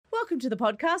welcome to the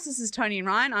podcast. This is Tony and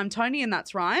Ryan. I'm Tony and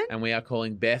that's Ryan. And we are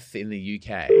calling Beth in the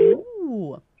UK.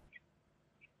 Ooh.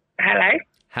 Hello.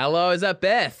 Hello, is that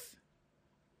Beth?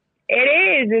 It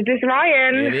is. Is this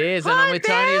Ryan? It is, and Hi, I'm with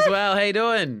Tony Beth. as well. How you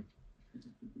doing?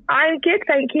 I'm good,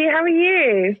 thank you. How are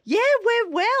you? Yeah, we're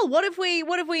well. What have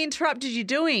we interrupted you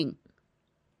doing?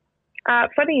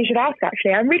 Funny you should ask,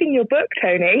 actually. I'm reading your book,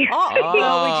 Tony. Oh, well,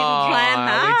 we didn't plan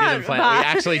that. We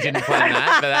actually didn't plan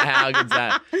that, but how good's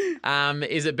that?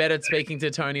 Is it better speaking to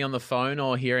Tony on the phone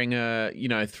or hearing her,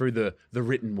 through the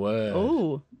written word?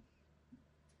 Ooh.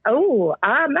 Oh,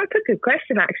 that's a good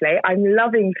question, actually. I'm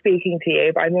loving speaking to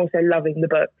you, but I'm also loving the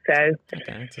book, so...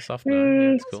 Okay, it's a soft no.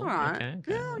 Yeah, it's cool. all right.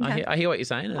 Okay. Yeah, okay. I hear what you're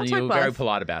saying, and I'll you're take very both.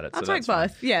 polite about it. I'll so take that's fine.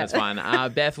 both, yeah. That's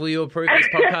fine. Beth, will you approve this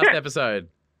podcast episode?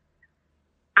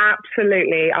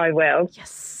 Absolutely, I will.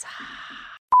 Yes.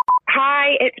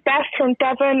 Hi, it's Beth from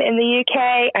Devon in the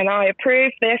UK, and I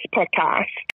approve this podcast.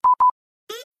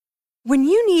 When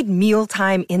you need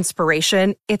mealtime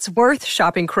inspiration, it's worth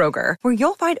shopping Kroger, where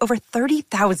you'll find over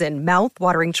 30,000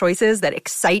 mouth-watering choices that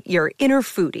excite your inner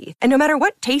foodie. And no matter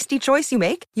what tasty choice you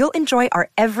make, you'll enjoy our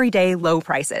everyday low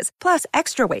prices, plus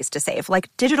extra ways to save,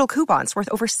 like digital coupons worth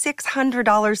over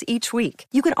 $600 each week.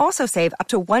 You can also save up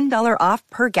to $1 off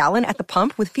per gallon at the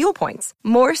pump with fuel points.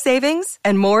 More savings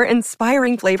and more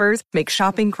inspiring flavors make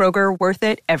shopping Kroger worth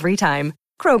it every time.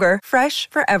 Kroger, fresh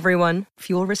for everyone.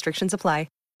 Fuel restrictions apply.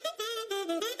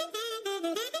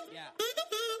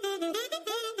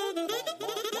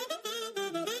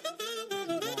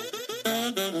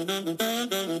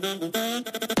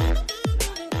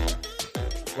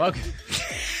 Welcome.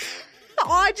 Oh,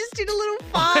 I just did a little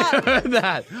I fart. heard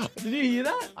that. Did you hear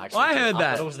that? I heard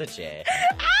that. It was the chair.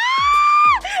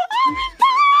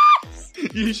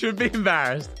 You should be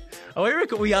embarrassed. Are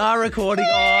we are recording.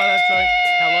 Oh, that's so.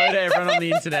 Hello to everyone on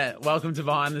the internet. Welcome to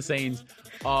behind the scenes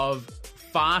of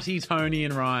Farty Tony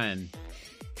and Ryan.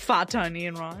 Fart Tony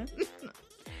and Ryan.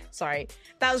 Sorry.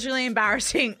 That was really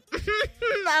embarrassing.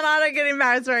 And I don't get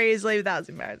embarrassed very easily, but that was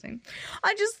embarrassing.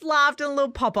 I just laughed and a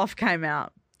little pop-off came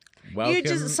out.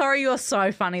 Welcome. Sorry, you're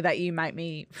so funny that you make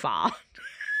me fart.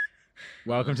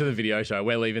 Welcome to the video show.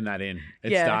 We're leaving that in.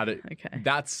 It Yeah, started. okay.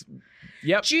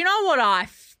 Yep. Do you know what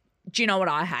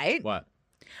I hate? What?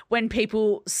 When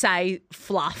people say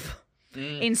fluff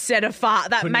instead of fart.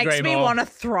 That Couldn't makes agree me more. want to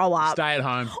throw up. Stay at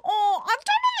home. Oh, I've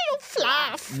done a little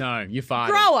fluff. No, you farted.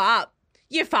 Grow up.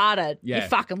 You farted. Yeah. You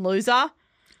fucking loser.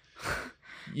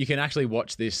 You can actually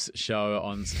watch this show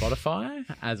on Spotify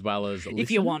as well as listen.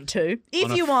 If you want to.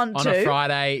 On a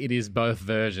Friday, it is both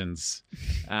versions.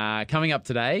 Coming up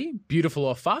today, beautiful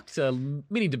or fucked. A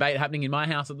mini debate happening in my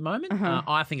house at the moment.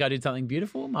 I think I did something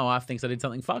beautiful. My wife thinks I did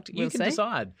something fucked. You We'll can see.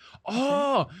 decide.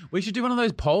 Oh, we should do one of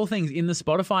those poll things in the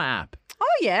Spotify app. Oh,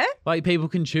 yeah. Like people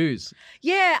can choose.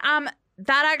 Yeah,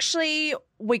 that actually,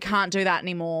 we can't do that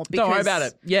anymore. Because, Don't worry about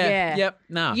it. Yeah. Yep.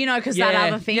 No. You know, because that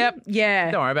other thing. Yep. Yeah.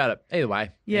 Don't worry about it. Either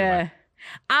way. Yeah.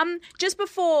 Just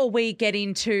before we get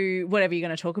into whatever you're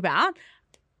going to talk about,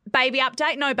 baby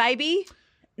update. No baby.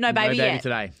 No baby No baby yet.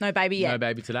 today. No baby yet. No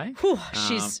baby today. Whew,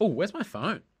 she's. Where's my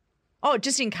phone? Oh,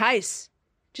 just in case.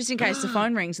 Just in case the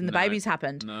phone rings and the baby's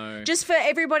happened. No. Just for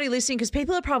everybody listening, because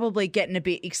people are probably getting a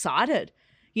bit excited.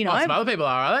 You know, Oh, some other people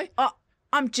are they? Oh,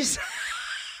 I'm just.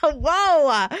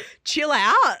 Whoa, chill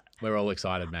out. We're all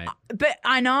excited, mate. But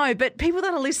I know, but people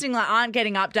that are listening like aren't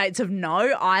getting updates of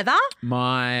no either.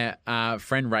 My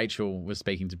friend Rachel was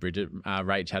speaking to Bridget.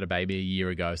 Rach had a baby a year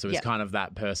ago, so it's Yep. kind of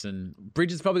that person.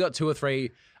 Bridget's probably got 2 or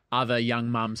 3 other young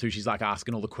mums who she's like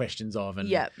asking all the questions of. And,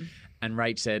 Yep. and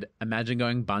Rach said, imagine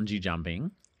going bungee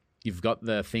jumping. You've got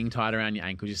the thing tied around your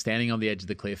ankles. You're standing on the edge of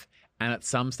the cliff. And at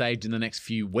some stage in the next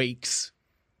few weeks,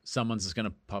 someone's just going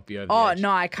to pop you over the Oh, edge.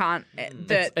 no, I can't.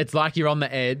 It's like you're on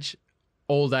the edge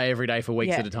all day, every day for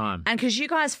weeks Yeah. at a time. And because you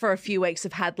guys for a few weeks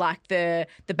have had like the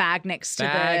bag next to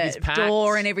Bag is the packed.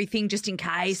 door and everything just in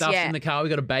case. Stuff's yeah. in the car. We've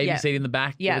got a baby Yeah. seat in the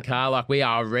back Yeah. of the car. Like we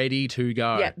are ready to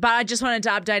go. Yeah, but I just wanted to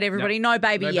update everybody. No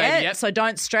baby, No baby yet, yet. so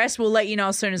don't stress. We'll let you know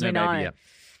as soon as we know. baby yet.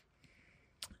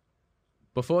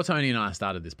 Before Tony and I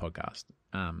started this podcast,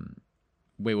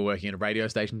 we were working at a radio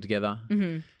station together,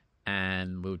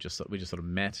 and we just sort of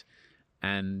met,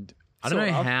 and I don't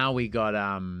Sort know of. how we got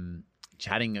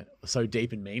chatting so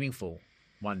deep and meaningful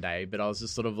one day, but I was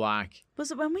just sort of like,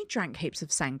 Was it when we drank heaps of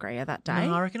sangria that day?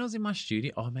 no, I reckon I was in my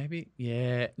studio. Oh, maybe,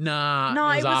 yeah, nah, No,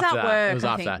 it was after at that. work, It was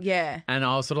I after think. that, Yeah. And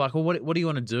I was sort of like, well, what do you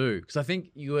want to do? Because I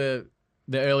think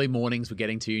the early mornings were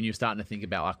getting to you and you're starting to think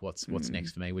about like what's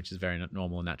next for me, which is very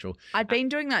normal and natural. I'd been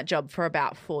doing that job for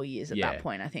about 4 years at Yeah. that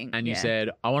point, I think. And you Yeah. said,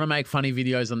 I want to make funny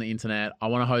videos on the internet. I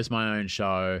want to host my own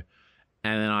show.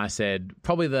 And then I said,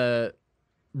 probably the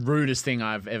rudest thing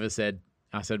I've ever said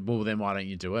I said, well, then why don't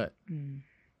you do it?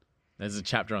 There's a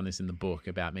chapter on this in the book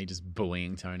about me just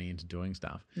bullying Tony into doing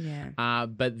stuff. Yeah.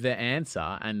 But the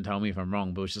answer, and tell me if I'm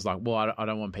wrong, but it's just like, well, I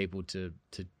don't want people to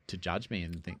judge me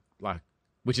and think like,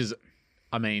 which is,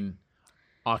 I mean,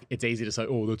 it's easy to say,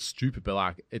 oh, that's stupid, but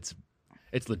like it's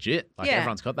legit. Like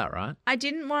everyone's got that, right? I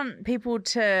didn't want people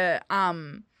to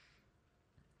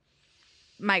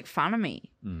make fun of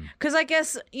me. Because I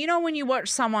guess, you know, when you watch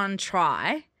someone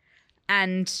try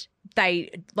and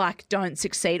they like don't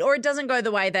succeed or it doesn't go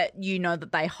the way that you know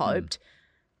that they hoped.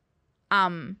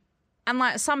 And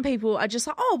like some people are just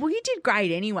like, oh, well, you did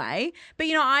great anyway. But,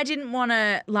 you know, I didn't want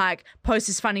to like post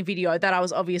this funny video that I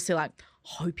was obviously like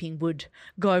hoping would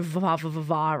go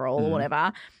viral or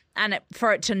whatever. And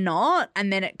for it to not,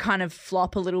 and then it kind of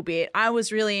flop a little bit. I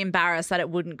was really embarrassed that it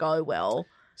wouldn't go well.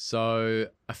 So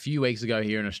a few weeks ago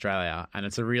here in Australia, and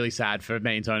it's a really sad for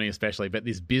me and Tony especially, but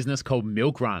this business called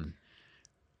Milk Run,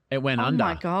 it went under. Oh,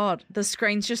 my God. The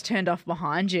screen's just turned off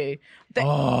behind you.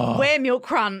 We're Milk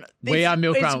Run. We are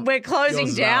Milk Run. We're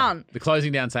closing down. Well. The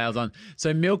closing down sales on.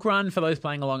 So Milk Run, for those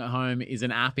playing along at home, is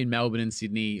an app in Melbourne and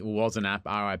Sydney, or was an app,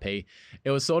 RIP.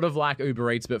 It was sort of like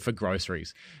Uber Eats, but for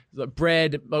groceries. Like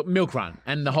bread, Milk Run.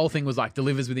 And the whole thing was like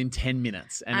delivers within 10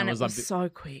 minutes. And it was like so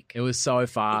quick. It was so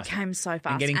fast. It came so fast.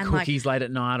 And getting cookies late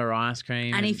at night or ice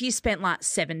cream. And if you spent like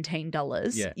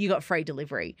 $17, you got free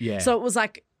delivery. Yeah. So it was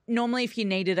like, normally if you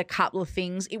needed a couple of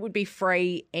things, it would be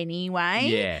free anyway.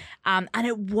 Yeah. And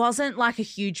it wasn't like a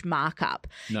huge markup.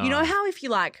 No. You know how if you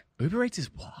like... Uber Eats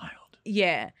is wild.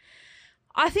 Yeah.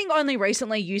 I think only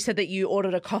recently you said that you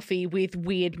ordered a coffee with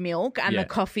weird milk and the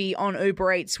coffee on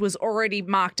Uber Eats was already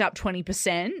marked up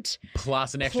 20%.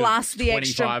 Plus an extra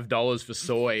 $25 for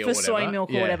soy or whatever. For soy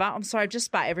milk or whatever. I'm sorry, I've just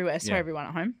spat everywhere. Sorry, everyone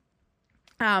at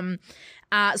home.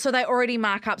 So they already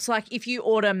mark up. So like if you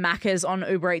order Macca's on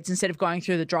Uber Eats instead of going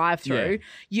through the drive-through,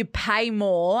 you pay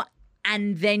more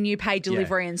and then you pay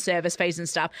delivery and service fees and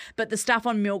stuff. But the stuff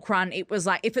on Milk Run, it was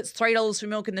like if it's $3 for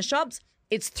milk in the shops,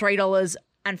 it's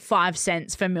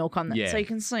 $3.05 for milk on them. Yeah. So you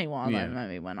can see why they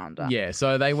maybe went under. Yeah,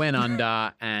 so they went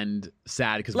under and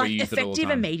sad because we used it all the effective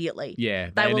time. immediately. Yeah.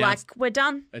 They were like, we're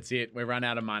done. That's it. We run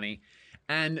out of money.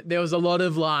 And there was a lot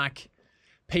of like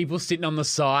people sitting on the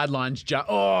sidelines,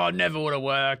 never would have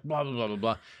worked, blah, blah, blah, blah,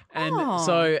 blah.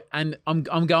 And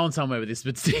I'm going somewhere with this,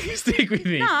 but stick with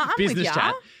me. No, I'm Business with ya.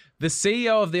 chat. The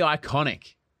CEO of The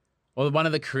Iconic, or one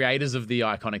of the creators of The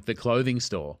Iconic, the clothing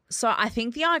store. So I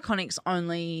think The Iconic's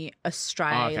only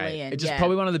Australian. Okay. It's just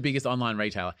probably one of the biggest online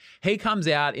retailer. He comes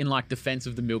out in like defense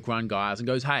of the Milk Run guys and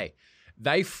goes, hey,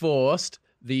 they forced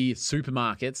the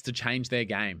supermarkets to change their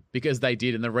game because they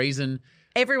did. And the reason...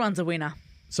 Everyone's a winner.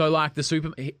 So like there's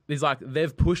like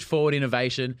they've pushed forward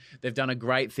innovation. They've done a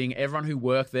great thing. Everyone who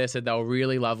worked there said they were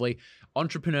really lovely.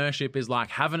 Entrepreneurship is like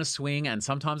having a swing and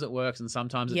sometimes it works and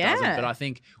sometimes it doesn't. But I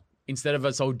think instead of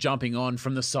us all jumping on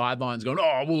from the sidelines going,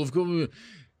 oh, well, of course,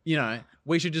 you know,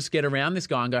 we should just get around this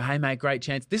guy and go, hey, mate, great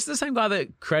chance. This is the same guy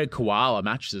that created Koala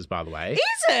mattresses, by the way. Is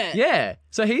it? Yeah.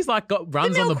 So he's like got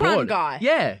runs on the Milk Run board. guy?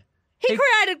 Yeah. He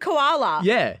created Koala.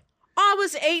 Yeah. I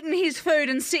was eating his food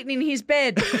and sitting in his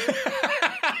bed.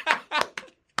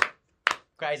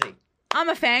 Crazy. I'm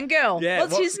a fangirl. Yeah,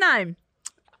 What's his name?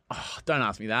 Oh, don't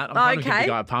ask me that. I'm trying to give the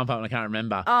guy a pump up and I can't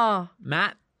remember. Oh.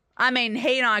 Matt? I mean,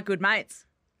 he and I are good mates.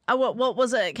 Oh, what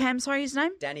was it, Cam? Sorry, his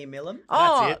name? Danny Millam.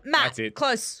 Oh, That's it. Matt. That's it.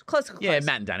 Close. Yeah,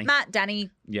 Matt and Danny. Matt, Danny.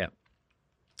 Yeah.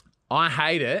 I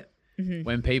hate it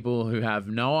when people who have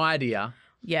no idea,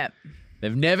 Yep.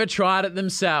 they've never tried it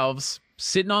themselves,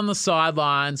 sitting on the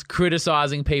sidelines,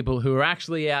 criticising people who are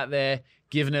actually out there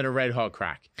giving it a red hot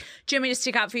crack. Do you want me to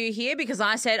stick up for you here? Because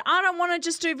I said, I don't want to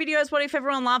just do videos. What if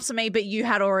everyone laughs at me? But you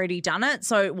had already done it.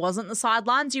 So it wasn't the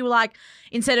sidelines. You were like,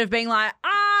 instead of being like,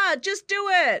 just do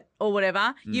it or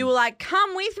whatever, you were like,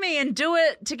 come with me and do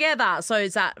it together. So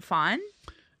is that fine?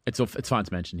 It's fine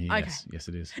to mention here. Okay. Yes,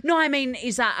 it is. No, I mean,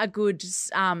 is that a good,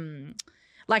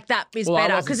 like that is Well,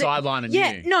 better? I wasn't sidelining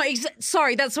you. No,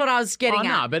 sorry, that's what I was getting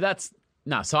at. No, but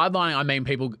sidelining, I mean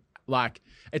people, like,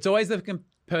 it's always the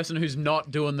person who's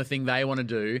not doing the thing they want to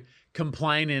do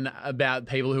complaining about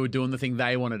people who are doing the thing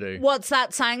they want to do. What's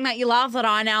that saying that you love that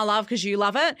I now love because you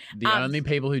love it? The only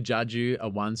people who judge you are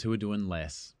ones who are doing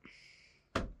less.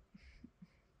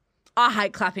 I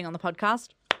hate clapping on the podcast.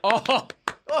 Oh.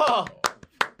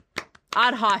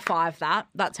 I'd high five that.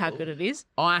 That's how good it is.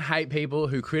 I hate people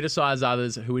who criticise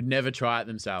others who would never try it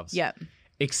themselves. Yep.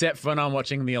 Except when I'm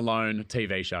watching the Alone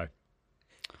TV show.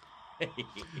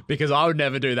 Because I would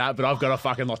never do that, but I've got a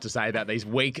fucking lot to say about these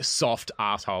weak, soft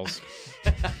assholes.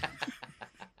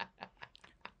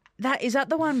 Is that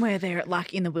the one where they're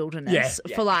like in the wilderness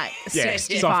for like Yeah,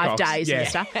 65 soft days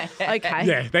cocks. and stuff? Okay.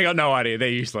 Yeah, they got no idea. They're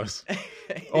useless.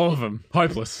 All of them.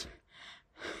 Hopeless.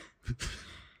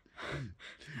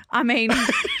 I mean,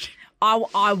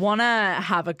 I want to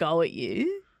have a go at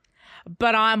you,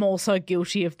 but I'm also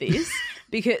guilty of this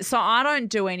because I don't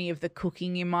do any of the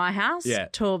cooking in my house. Yeah.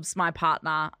 Torbs, my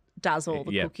partner, does all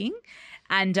the cooking.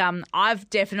 And I've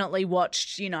definitely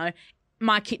watched,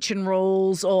 My Kitchen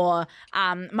Rules or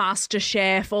Master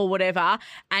Chef or whatever,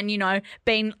 and,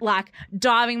 been like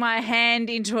diving my hand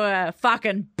into a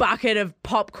fucking bucket of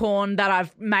popcorn that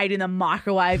I've made in the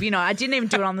microwave. I didn't even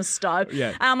do it on the stove. Yeah.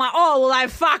 And I'm like, oh, well, they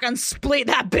fucking split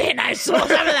that béarnaise sauce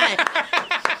over there.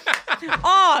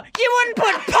 Oh, you wouldn't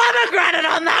put pomegranate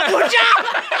on that, would you?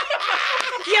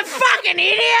 You fucking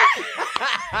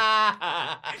idiot.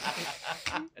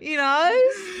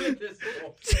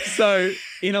 So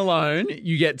in Alone,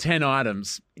 you get 10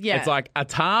 items. Yeah. It's like a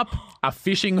tarp, a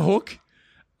fishing hook,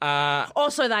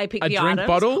 Also, they pick a the drink items.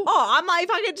 bottle? Oh, I'm like,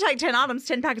 if I could take 10 items,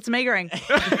 10 packets of meagering.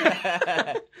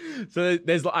 So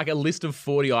there's like a list of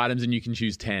 40 items and you can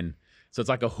choose 10. So it's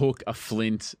like a hook, a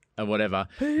flint, or whatever.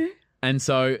 And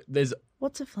so there's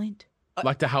What's a flint?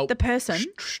 like to help The person.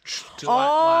 to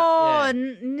Oh,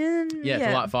 yeah,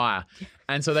 to light fire.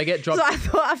 And so they get dropped. So I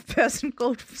thought a person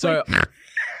called So Flint.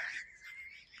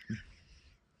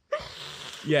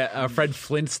 yeah, Fred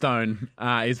Flintstone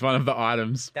is one of the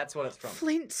items. That's what it's from.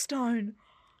 Flintstone.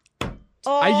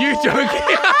 Are you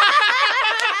joking?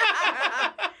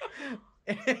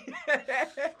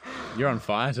 You're on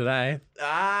fire today.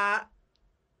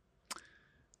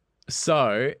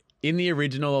 So in the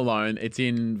original Alone, it's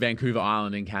in Vancouver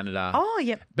Island in Canada. Oh,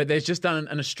 yep. But there's just done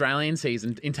an Australian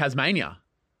season in Tasmania.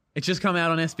 It's just come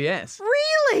out on SBS.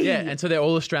 Really? Yeah, and so they're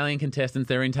all Australian contestants.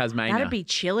 They're in Tasmania. That'd be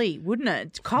chilly, wouldn't it?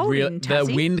 It's cold in The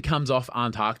Tassie. wind comes off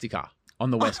Antarctica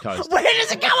on the west coast. Where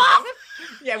does it come off?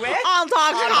 Yeah, where?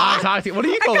 Antarctica. Antarctica. What do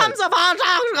you call It it? comes off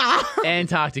Antarctica.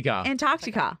 Antarctica.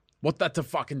 Antarctica. What? That's a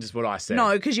fucking just what I said.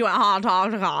 No, because you went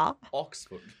Antarctica.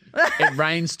 Oxford. It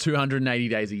rains 280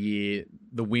 days a year.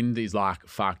 The wind is like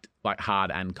fucked, like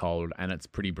hard and cold, and it's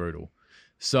pretty brutal.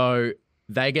 So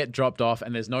they get dropped off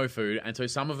and there's no food. And so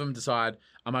some of them decide,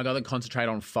 am I going to concentrate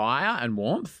on fire and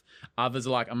warmth? Others are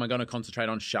like, am I going to concentrate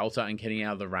on shelter and getting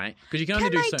out of the rain? Because you can only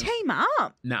Can do they so. team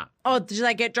up? Nah. Oh, do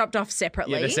they get dropped off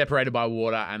separately? Yeah, they're separated by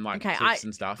water and like Okay, cliffs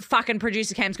and stuff. Fucking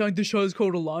producer Cam's going, the show's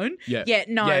called Alone? Yeah. Yeah,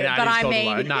 no, it but is I called mean...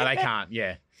 Alone. No, they can't.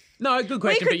 Yeah. No, good we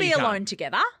question. could but be you can't. alone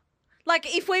together.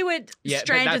 Like, if we were Yeah, but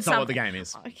stranded that's not what the game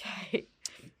is. Okay.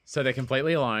 So they're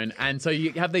completely alone. And so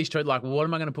you have these choices like, well, what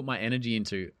am I going to put my energy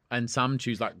into? And some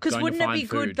choose like Because going wouldn't to it find be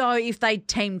food. good, though, if they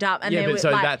teamed up and Yeah, they but were so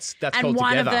like... that's and called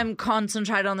one together. of them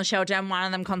concentrated on the shelter and one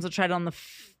of them concentrated on the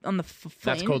flint.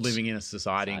 That's called living in a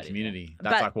society and community.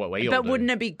 That's like what we all But do. wouldn't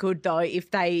it be good, though,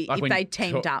 if they Like when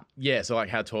teamed up? Yeah, so like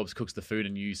how Torbs cooks the food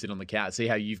and you sit on the couch. See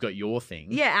how you've got your thing.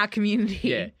 Yeah, our community.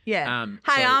 Yeah. Yeah.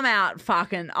 so- Hey, I'm out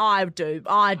fucking...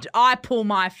 I pull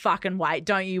my fucking weight.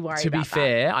 Don't you worry To about be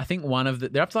fair, I think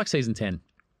they're up to like season 10.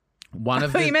 One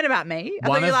of that. the... You meant about me? I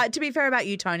one thought you were of- like, to be fair about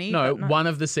you, Tony. No, but one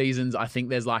of the seasons, I think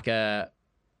there's like a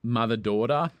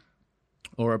mother-daughter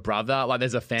or a brother. Like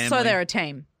there's a family. So they're a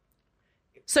team.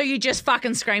 So you just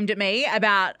fucking screamed at me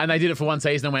about... And they did it for one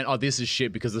season and went, oh, this is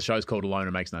shit because the show's called Alone.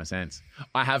 It makes no sense.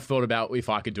 I have thought about if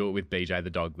I could do it with BJ the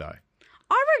dog, though.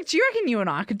 Do you reckon you and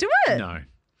I could do it? No.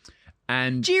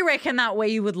 And Do you reckon that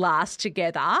we would last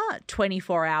together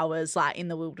 24 hours like in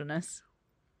the wilderness?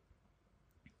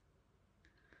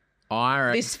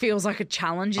 This feels like a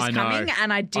challenge is I know. coming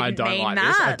and I didn't don't mean like that.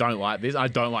 This. I don't like this. I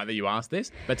don't like that you asked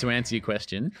this. But to answer your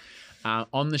question,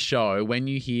 on the show, when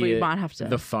you hear We might have to-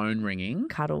 the phone ringing,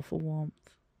 Cuddle for warmth.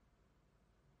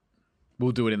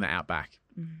 we'll do it in the outback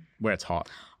where it's hot.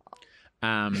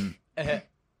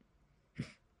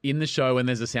 In the show, when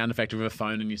there's a sound effect of a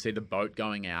phone and you see the boat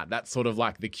going out, that's sort of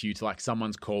like the cue to like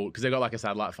someone's called because they've got like a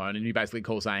satellite phone and you basically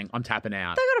call saying, I'm tapping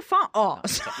out. They got a phone. Oh,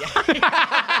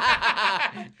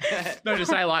 No, to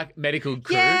say like medical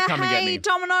crew, yeah. come and get Hey, me.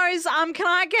 Domino's. Can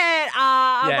I get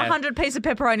Yeah. 100 piece of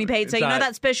pepperoni pizza? You So- know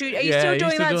that special? Are you Yeah, still you're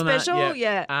doing that special?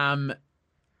 Yeah.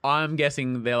 I'm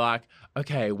guessing they're like,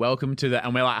 okay, welcome to the,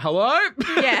 and we're like, hello?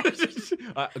 Yeah.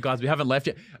 Guys, we haven't left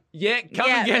yet. Yeah, come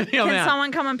and get me on Can out.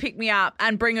 someone come and pick me up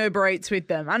and bring Uber Eats with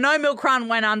them? I know Milk Run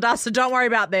went under, so don't worry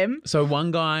about them. So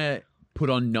one guy put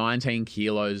on 19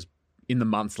 kilos in the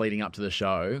months leading up to the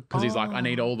show because he's like, I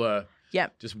need all the,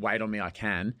 Yep. just weight on me I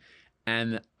can.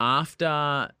 And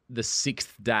after the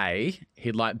 6th day,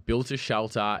 he'd like built a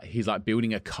shelter. He's like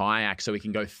building a kayak so he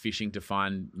can go fishing to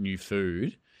find new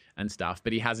food and stuff,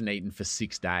 but he hasn't eaten for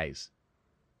 6 days.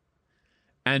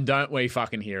 And don't we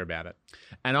fucking hear about it.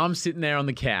 And I'm sitting there on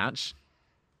the couch.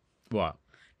 What?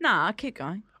 Nah, keep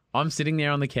going. I'm sitting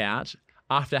there on the couch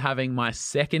after having my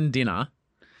second dinner.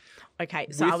 Okay,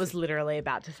 so I was literally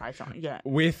about to say something. Yeah.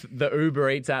 With the Uber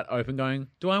Eats app open going,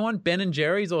 do I want Ben &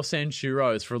 Jerry's or send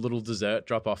churros for a little dessert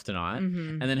drop-off tonight?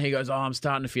 Mm-hmm. And then he goes, I'm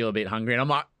starting to feel a bit hungry. And I'm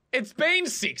like, it's been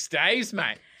 6 days,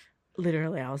 mate.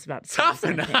 Literally, I was about to say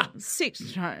Toughen up. 6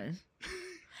 days.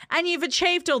 And you've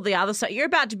achieved all the other stuff. You're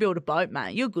about to build a boat,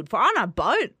 mate. You're good for it. I know a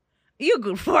boat. You're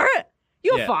good for it.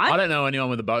 You're fine. I don't know anyone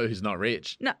with a boat who's not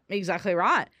rich. No, exactly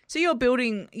right. So you're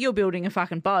building a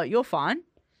fucking boat. You're fine.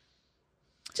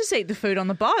 Just eat the food on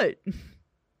the boat.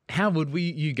 How would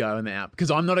you go in the app?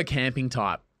 Because I'm not a camping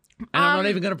type. And I'm not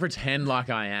even going to pretend like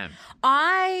I am.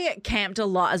 I camped a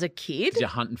lot as a kid. Did you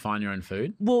hunt and find your own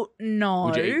food? Well, no.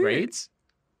 Would you eat reeds?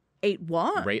 Eat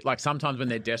what? Like sometimes when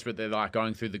they're desperate, they're like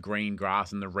going through the green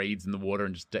grass and the reeds in the water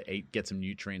and just to get some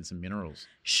nutrients and minerals.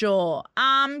 Sure.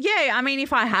 Yeah, I mean,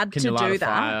 if I had to do that. Can you light a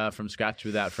fire from scratch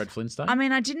without Fred Flintstone? I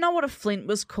mean, I didn't know what a flint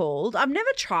was called. I've never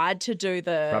tried to do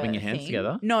the rubbing your hands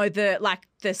together? No,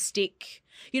 the stick.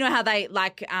 You know how they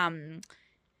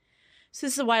so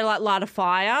this is a way to light a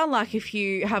fire. Like if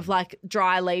you have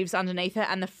dry leaves underneath it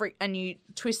and you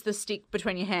twist the stick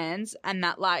between your hands and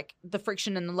that the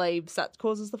friction in the leaves that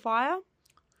causes the fire.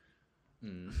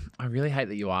 I really hate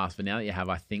that you asked, but now that you have,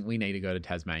 I think we need to go to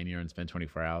Tasmania and spend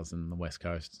 24 hours in the West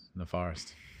Coast in the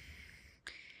forest.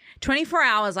 24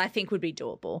 hours I think would be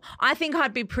doable. I think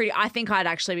I'd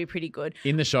actually be pretty good.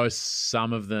 In the show,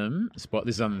 some of them,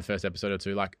 this is on the first episode or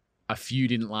two, a few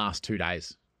didn't last 2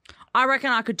 days. I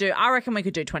reckon we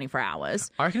could do 24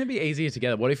 hours. I reckon it'd be easier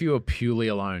together. What if you were purely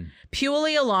alone?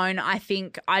 Purely alone, I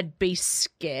think I'd be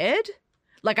scared.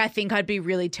 I think I'd be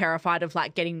really terrified of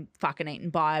getting fucking eaten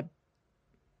by a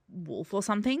wolf or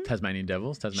something. Tasmanian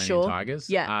devils, Tasmanian tigers.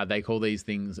 Yeah. They call these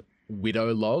things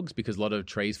widow logs because a lot of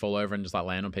trees fall over and just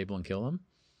land on people and kill them.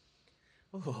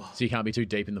 Oh. So you can't be too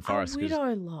deep in the forest. A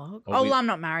widow log? Well, I'm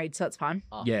not married, so that's fine.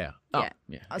 Yeah. Oh,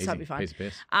 yeah. So that'd be fine. Piece of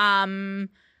piss.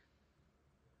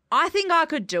 I think I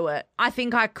could do it. I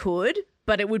think I could,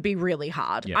 but it would be really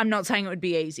hard. Yeah. I'm not saying it would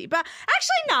be easy. But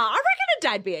actually, no, I reckon a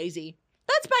day'd be easy.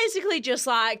 That's basically just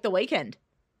like the weekend.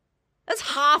 That's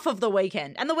half of the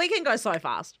weekend. And the weekend goes so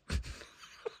fast.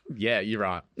 Yeah, you're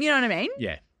right. You know what I mean?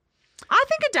 Yeah. I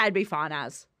think a day'd be fine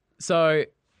as. So,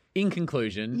 in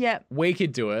conclusion, we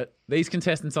could do it. These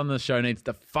contestants on the show needs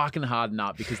to fucking harden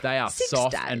up because they are 6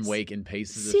 soft days. and weak in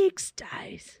pieces. 6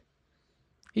 days.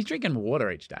 He's drinking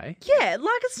water each day. Yeah,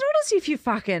 it's not as if you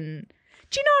fucking...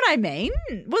 Do you know what I mean?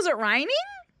 Was it raining?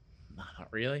 No, not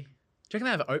really. Do you reckon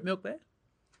they have oat milk there?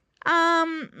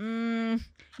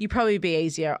 You'd probably be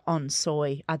easier on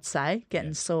soy, I'd say,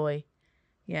 getting soy.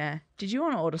 Yeah. Did you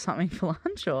want to order something for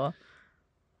lunch or?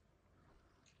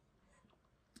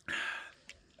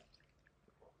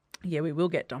 Yeah, we will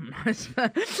get Domino's.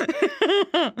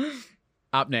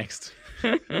 Up next.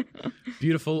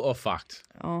 Beautiful or fucked?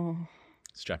 Oh.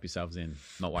 Strap yourselves in.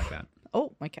 Not like that.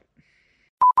 Oh, okay.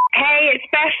 Hey, it's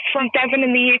Beth from Devon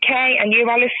in the UK, and you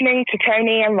are listening to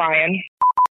Tony and Ryan.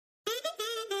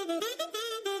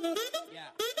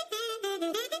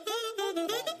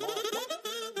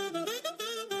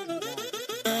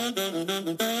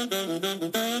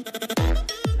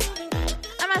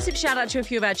 Massive shout out to a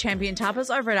few of our champion tappers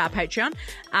over at our Patreon.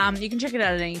 You can check it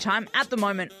out at any time. At the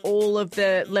moment, all of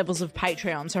the levels of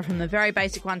Patreon, so from the very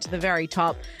basic one to the very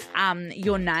top,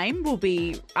 your name will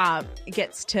be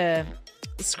gets to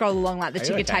scroll along like the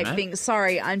ticker tape thing.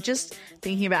 Sorry, I'm just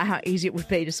thinking about how easy it would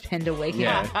be to spend a week.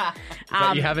 Yeah.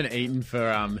 But you haven't eaten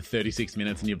for 36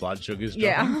 minutes and your blood sugar's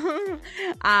dropping.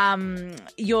 Yeah.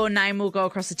 Your name will go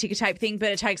across the ticker tape thing, but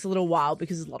it takes a little while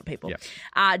because there's a lot of people.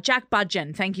 Yep. Jack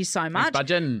Budgeon, thank you so much.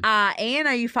 Thanks, Budgeon. Ian,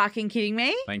 are you fucking kidding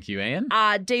me? Thank you, Ian.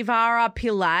 Divara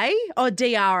Pillay,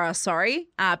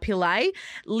 Pillay,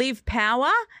 Liv Power,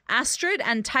 Astrid,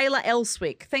 and Taylor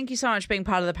Elswick. Thank you so much for being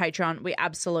part of the Patreon. We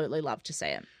absolutely love to see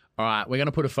it. All right, we're going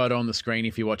to put a photo on the screen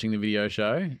if you're watching the video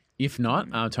show. If not,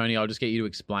 Tony, I'll just get you to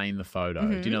explain the photo.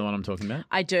 Do you know the one I'm talking about?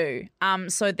 I do.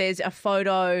 So there's a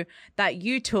photo that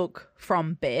you took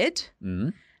from bed,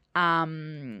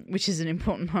 which is an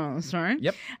important part of the story.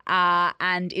 Yep.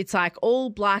 And it's all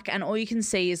black and all you can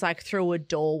see is through a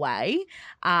doorway.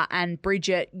 And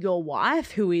Bridget, your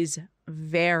wife, who is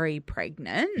very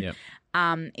pregnant, yep.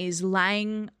 Is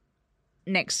laying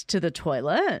next to the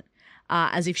toilet.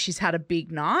 as if she's had a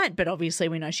big night, but obviously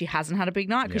we know she hasn't had a big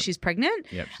night because she's pregnant.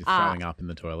 Yep, she's throwing up in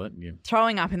the toilet. Yeah.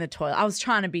 Throwing up in the toilet. I was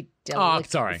trying to be delicate. Oh,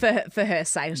 sorry. For her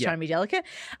sake, I was trying to be delicate.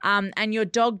 And your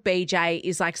dog BJ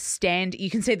is like you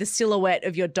can see the silhouette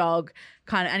of your dog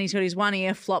kind of, and he's got his one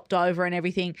ear flopped over and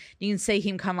everything. You can see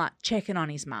him kind of like checking on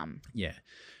his mum. Yeah.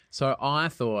 So I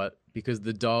thought, because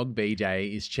the dog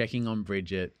BJ is checking on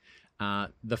Bridget,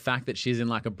 the fact that she's in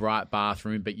like a bright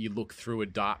bathroom, but you look through a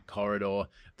dark corridor,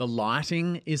 the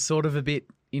lighting is sort of a bit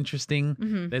interesting.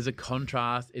 Mm-hmm. There's a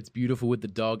contrast. It's beautiful with the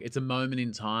dog. It's a moment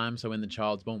in time. So when the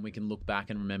child's born, we can look back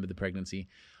and remember the pregnancy.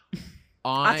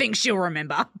 I think she'll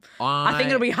remember. I think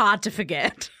it'll be hard to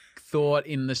forget. Thought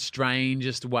in the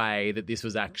strangest way that this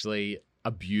was actually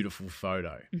a beautiful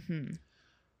photo. Mm-hmm.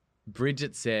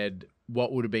 Bridget said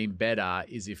what would have been better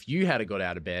is if you had got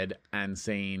out of bed and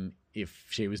seen if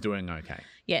she was doing okay.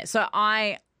 Yeah, so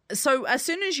as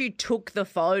soon as you took the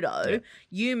photo,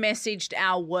 you messaged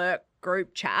our work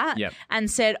group chat and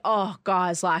said, oh,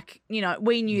 guys, like, you know,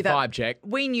 we knew that. Vibe check.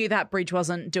 We knew that Bridge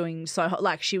wasn't doing so hot.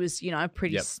 Like, she was, you know,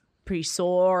 pretty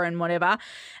sore and whatever.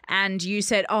 And you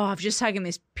said, oh, I've just taken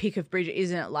this pic of Bridget.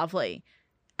 Isn't it lovely?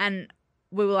 And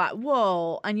we were like,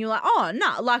 whoa. And you're like, oh,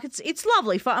 no, like, it's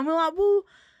lovely. And we're like, well,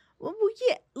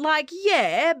 yeah. Like,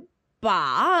 yeah,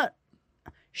 but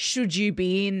should you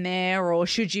be in there or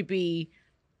should you be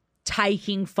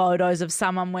taking photos of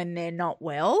someone when they're not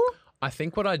well? I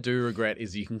think what I do regret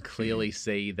is you can clearly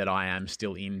see that I am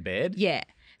still in bed. Yeah.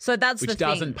 So that's the thing. Which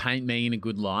doesn't paint me in a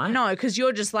good light. No, because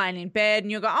you're just laying in bed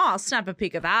and you go, oh, I'll snap a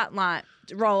pic of that, like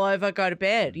roll over, go to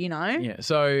bed, you know? Yeah.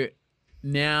 So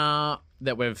now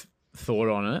that we've thought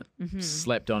on it,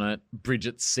 slept on it,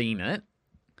 Bridget's seen it.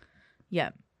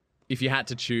 Yeah. If you had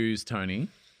to choose, Tony,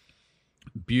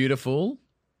 beautiful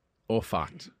or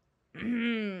fucked?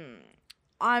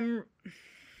 I'm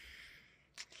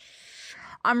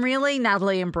really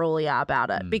Natalie and Brulia about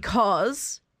it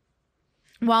because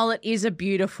while it is a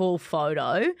beautiful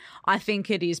photo, I think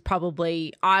it is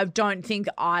probably – I don't think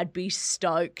I'd be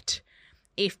stoked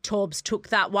if Torbs took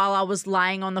that while I was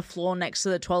laying on the floor next to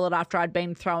the toilet after I'd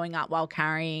been throwing up while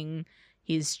carrying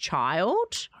his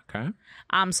child. Okay.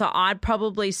 So I'd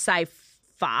probably say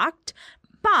fucked,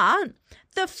 but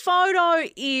the photo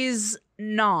is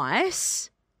nice.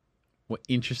 What,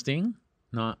 interesting?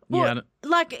 No, well, yeah.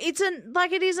 Like it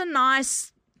is a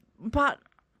nice, but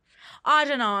I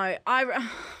don't know.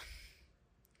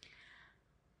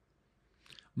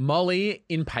 Molly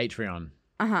in Patreon.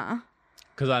 Uh-huh.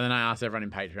 Because then I asked everyone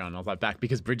in Patreon. I was like, back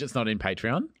because Bridget's not in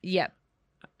Patreon. Yep.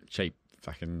 Cheap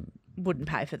fucking. Wouldn't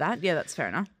pay for that. Yeah, that's fair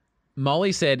enough.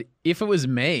 Molly said, if it was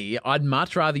me, I'd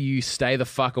much rather you stay the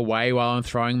fuck away while I'm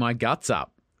throwing my guts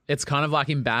up. It's kind of like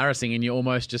embarrassing and you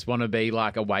almost just want to be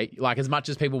like away. Like as much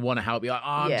as people want to help you, like,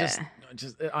 oh,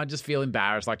 I just feel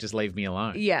embarrassed. Like just leave me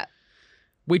alone. Yeah.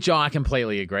 Which I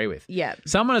completely agree with. Yeah.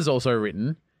 Someone has also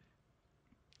written,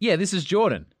 yeah, this is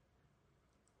Jordan.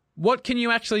 What can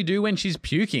you actually do when she's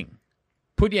puking?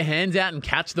 Put your hands out and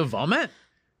catch the vomit?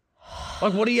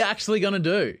 Like, what are you actually going to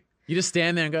do? You just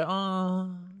stand there and go,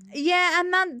 oh. Yeah,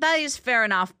 and that is fair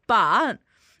enough. But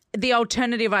the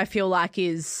alternative I feel like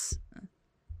is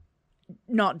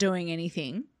not doing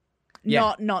anything.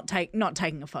 Yeah. Not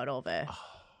taking a photo of her.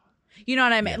 You know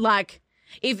what I mean? Yeah. Like,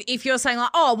 if you're saying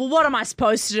like, oh, well, what am I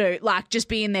supposed to do? Like, just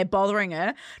be in there bothering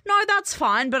her? No, that's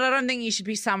fine, but I don't think you should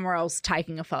be somewhere else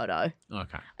taking a photo.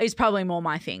 Okay. It's probably more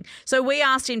my thing. So we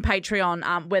asked in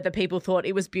Patreon whether people thought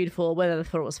it was beautiful or whether they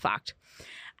thought it was fucked.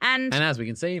 And as we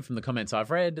can see from the comments I've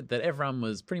read, that everyone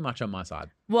was pretty much on my side.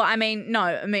 Well,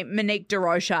 Monique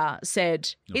DeRocha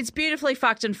said, it's beautifully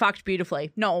fucked and fucked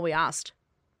beautifully. Not what we asked.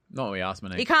 Not what we asked,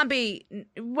 Monique. You can't be,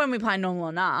 when we play normal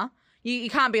or nah, you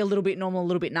can't be a little bit normal, a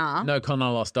little bit nah. No con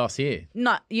a los dos here.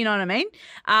 No, you know what I mean?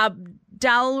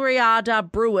 Dalriada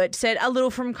Brewitt said, a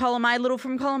little from column A, a little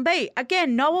from column B.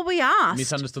 Again, not what we asked.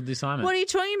 Misunderstood the assignment. What are you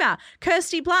talking about?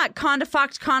 Kirsty Black, kind of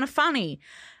fucked, kind of funny.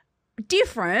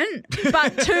 Different,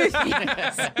 but two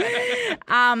things.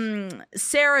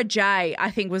 Sarah J, I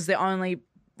think, was the only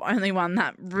one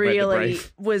that really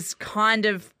was kind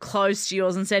of close to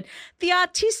yours and said, the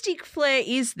artistic flair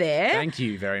is there. Thank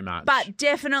you very much. But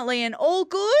definitely an all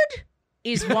good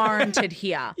is warranted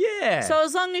here. Yeah. So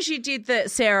as long as you did the,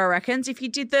 Sarah reckons, if you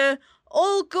did the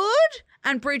all good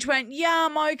and Bridge went, yeah,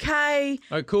 I'm okay.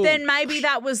 Oh, cool. Then maybe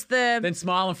that was the... Then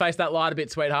smile and face that light a bit,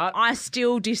 sweetheart. I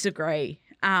still disagree.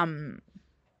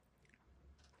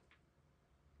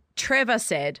 Trevor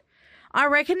said, I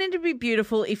reckon it'd be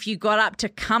beautiful if you got up to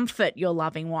comfort your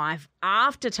loving wife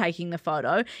after taking the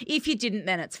photo. If you didn't,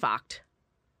 then it's fucked.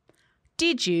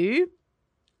 Did you?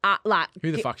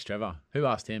 Who the fuck's Trevor? Who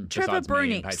asked him? Trevor besides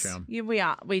me and Brunix.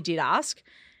 Patreon? We did ask.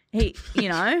 He,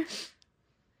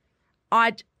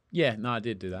 Yeah, no, I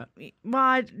did do that.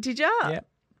 Why did you? Yeah.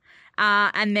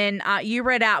 And then you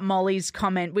read out Molly's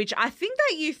comment, which I think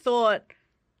that you thought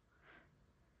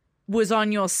was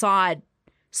on your side.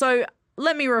 So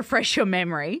let me refresh your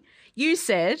memory. You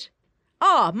said,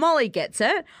 "Oh, Molly gets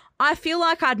it. I feel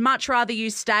like I'd much rather you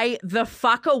stay the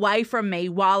fuck away from me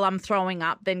while I'm throwing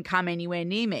up than come anywhere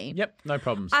near me." Yep, no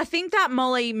problems. I think that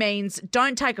Molly means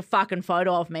don't take a fucking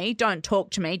photo of me. Don't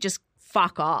talk to me. Just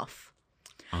fuck off.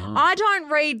 I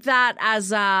don't read that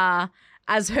as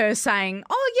her saying,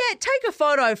 "Oh, yeah, take a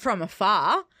photo from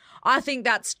afar." I think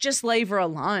that's just leave her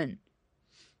alone.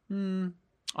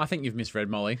 I think you've misread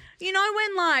Molly. You know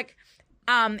when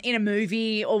in a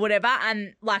movie or whatever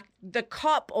and like the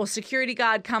cop or security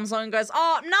guard comes along and goes,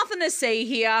 "Oh, nothing to see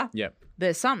here." Yep.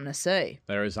 There's something to see.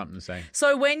 There is something to say.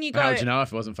 So when you go... How would you know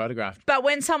if it wasn't photographed? But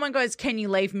when someone goes, "Can you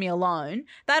leave me alone?"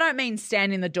 they don't mean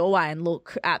stand in the doorway and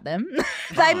look at them.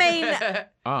 They mean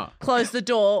close the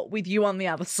door with you on the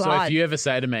other side. So if you ever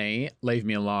say to me, "Leave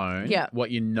me alone," Yeah.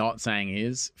 what you're not saying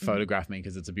is photograph me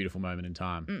because it's a beautiful moment in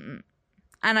time.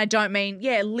 And I don't mean,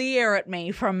 leer at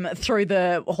me from through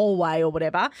the hallway or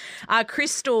whatever.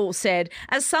 Crystal said,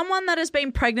 "As someone that has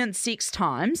been pregnant 6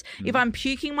 times, if I'm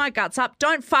puking my guts up,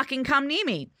 don't fucking come near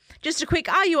me. Just a quick,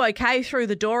 'Are you okay?' through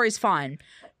the door is fine."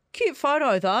 Cute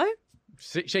photo though.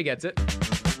 She gets it.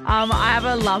 I have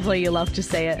a lovely, you love to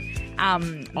see it.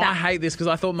 I hate this because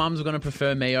I thought mums were going to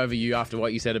prefer me over you after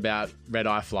what you said about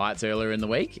red-eye flights earlier in the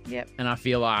week. Yep. And I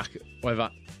feel like we've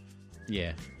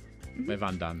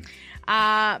undone.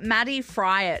 Maddie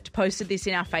Fryatt posted this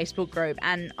in our Facebook group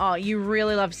and you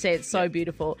really love to see it. It's so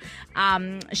beautiful.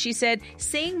 She said,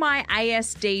 "Seeing my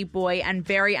ASD boy and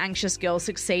very anxious girl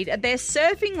succeed at their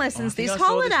surfing lessons this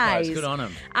holidays. Good on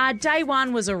them. Day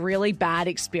one was a really bad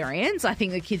experience. I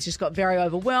think the kids just got very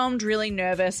overwhelmed, really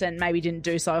nervous and maybe didn't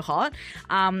do so hot."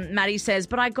 Maddie says,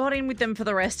 "But I got in with them for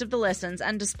the rest of the lessons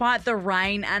and despite the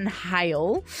rain and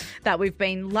hail that we've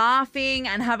been laughing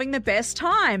and having the best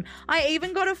time. I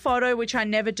even got a photo, which I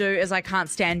never do as I can't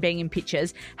stand being in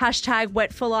pictures.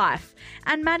 #WetForLife."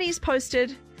 And Maddie's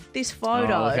posted this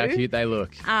photo. Oh, look how cute they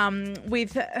look.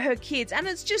 With her kids. And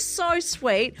it's just so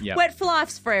sweet. Yep. Wet for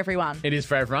Life's for everyone. It is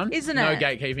for everyone. Isn't no it? No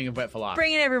gatekeeping of Wet for Life.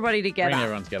 Bringing everybody together. Bringing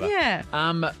everyone together. Yeah.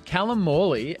 Callum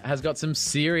Morley has got some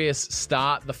serious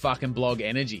start the fucking blog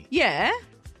energy. Yeah.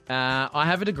 I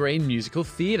have a degree in musical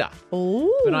theatre.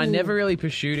 Ooh. But I never really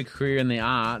pursued a career in the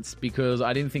arts because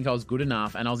I didn't think I was good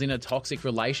enough and I was in a toxic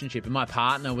relationship and my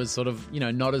partner was sort of,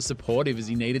 not as supportive as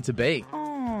he needed to be.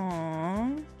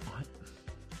 Aww.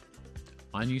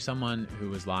 I knew someone who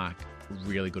was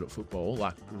really good at football,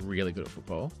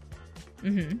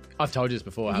 Mm-hmm. I've told you this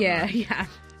before, haven't I? Yeah.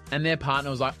 And their partner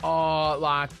was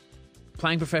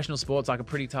playing professional sports a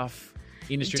pretty tough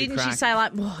industry Didn't to crack. she say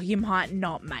well, you might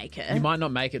not make it? You might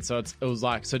not make it, so it was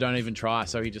so don't even try.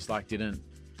 So he just didn't.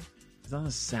 Is that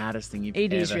the saddest thing you've ever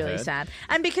heard? It is really sad.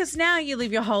 And because now you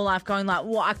live your whole life going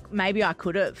maybe I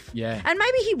could have. Yeah. And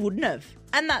maybe he wouldn't have.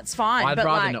 And that's fine. I'd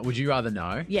rather know. Would you rather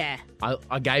know? Yeah.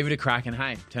 I gave it a crack and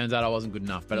hey, turns out I wasn't good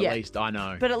enough, but at least I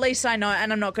know. But at least I know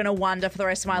and I'm not going to wonder for the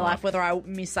rest of my life whether I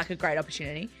miss a great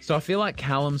opportunity. So I feel like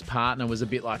Callum's partner was a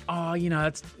bit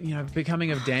it's,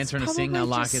 becoming a dancer and a singer,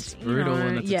 it's brutal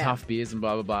and it's a tough biz and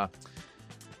blah, blah, blah.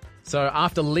 So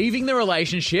after leaving the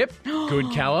relationship, good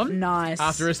Callum. Nice.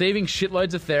 After receiving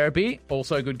shitloads of therapy,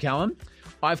 also good Callum.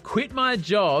 I've quit my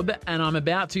job and I'm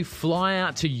about to fly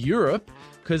out to Europe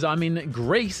because I'm in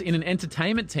Greece in an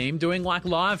entertainment team doing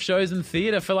live shows and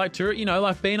theatre for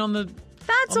being on the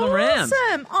That's on the round.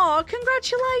 awesome. Oh,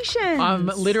 congratulations. I'm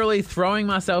literally throwing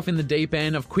myself in the deep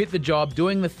end. I've quit the job,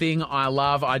 doing the thing I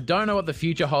love. I don't know what the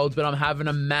future holds, but I'm having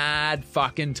a mad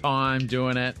fucking time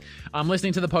doing it. I'm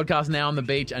listening to the podcast now on the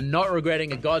beach and not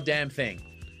regretting a goddamn thing.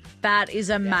 That is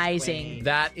amazing.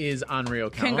 That is unreal,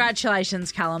 Callum.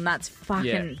 Congratulations, Callum. That's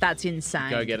that's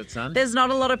insane. Go get it, son. There's not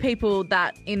a lot of people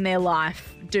that in their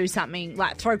life do something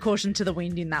throw caution to the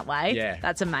wind in that way. Yeah.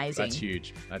 That's amazing. That's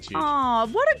huge. Oh,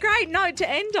 what a great note to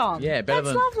end on. Yeah, better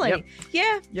That's than... lovely.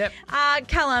 Yep. Yeah. Yep.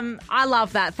 Callum, I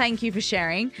love that. Thank you for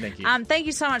sharing. Thank you. Thank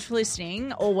you so much for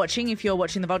listening or watching if you're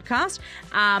watching the podcast.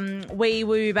 We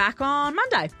will be back on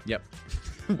Monday. Yep.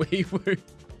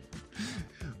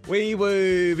 We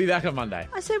will be back on Monday.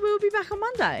 I said we will be back on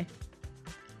Monday.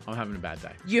 I'm having a bad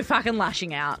day. You're fucking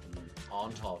lashing out.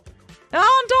 On top.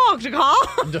 On Dr. Carl.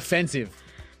 I'm defensive.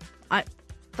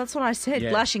 That's what I said,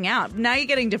 Yeah. lashing out. Now you're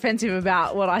getting defensive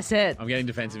about what I said. I'm getting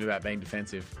defensive about being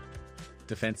defensive.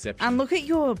 Defenseception. And look at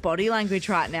your body language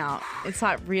right now. It's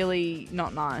like really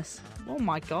not nice. Oh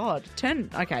my God.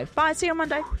 Okay. Bye. See you on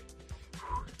Monday.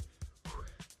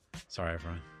 Sorry,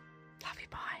 everyone. Love you.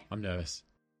 Bye. I'm nervous.